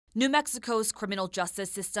New Mexico's criminal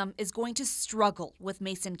justice system is going to struggle with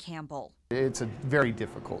Mason Campbell. It's a very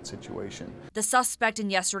difficult situation. The suspect in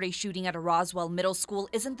yesterday's shooting at a Roswell middle school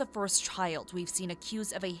isn't the first child we've seen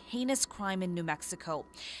accused of a heinous crime in New Mexico.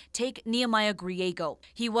 Take Nehemiah Griego.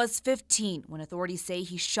 He was 15 when authorities say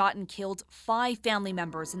he shot and killed 5 family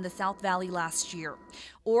members in the South Valley last year.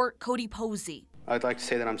 Or Cody Posey. I'd like to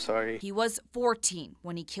say that I'm sorry. He was 14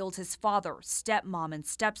 when he killed his father, stepmom, and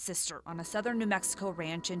stepsister on a southern New Mexico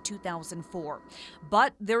ranch in 2004.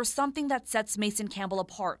 But there's something that sets Mason Campbell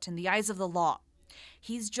apart in the eyes of the law.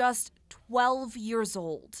 He's just 12 years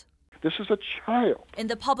old. This is a child. In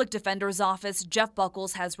the public defender's office, Jeff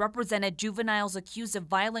Buckles has represented juveniles accused of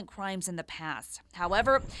violent crimes in the past.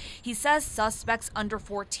 However, he says suspects under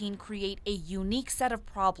 14 create a unique set of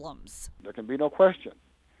problems. There can be no question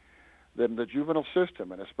that in the juvenile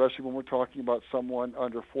system, and especially when we're talking about someone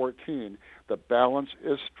under 14, the balance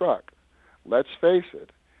is struck, let's face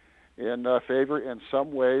it, in favor in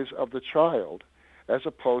some ways of the child as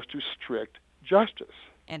opposed to strict justice.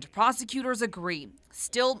 And prosecutors agree.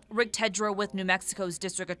 Still, Rick Tedrow with New Mexico's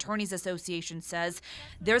District Attorneys Association says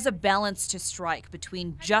there's a balance to strike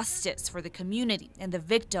between justice for the community and the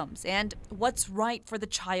victims and what's right for the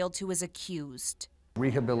child who is accused.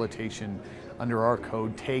 Rehabilitation under our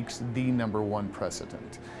code takes the #1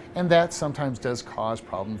 precedent, and that sometimes does cause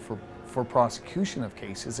problems for prosecution of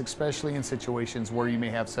cases, especially in situations where you may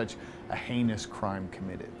have such a heinous crime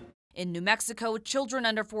committed. In New Mexico, children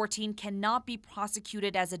under 14 cannot be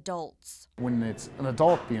prosecuted as adults. When it's an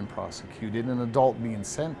adult being prosecuted, an adult being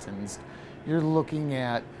sentenced, you're looking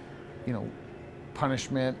at,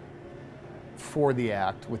 punishment for the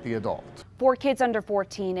act with the adult. For kids under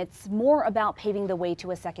 14, it's more about paving the way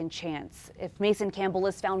to a second chance. If Mason Campbell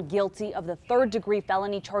is found guilty of the 3rd-degree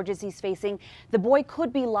felony charges he's facing, the boy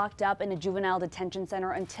could be locked up in a juvenile detention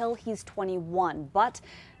center until he's 21. But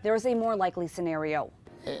there's a more likely scenario.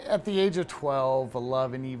 At the age of 12,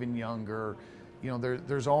 11, even younger,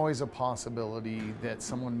 there's always a possibility that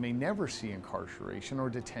someone may never see incarceration or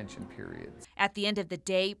detention periods. At the end of the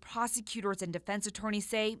day, prosecutors and defense attorneys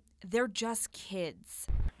say they're just kids.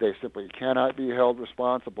 They simply cannot be held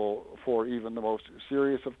responsible for even the most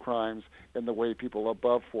serious of crimes in the way people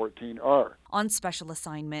above 14 are. On special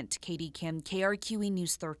assignment, Katie Kim, KRQE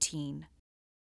News 13.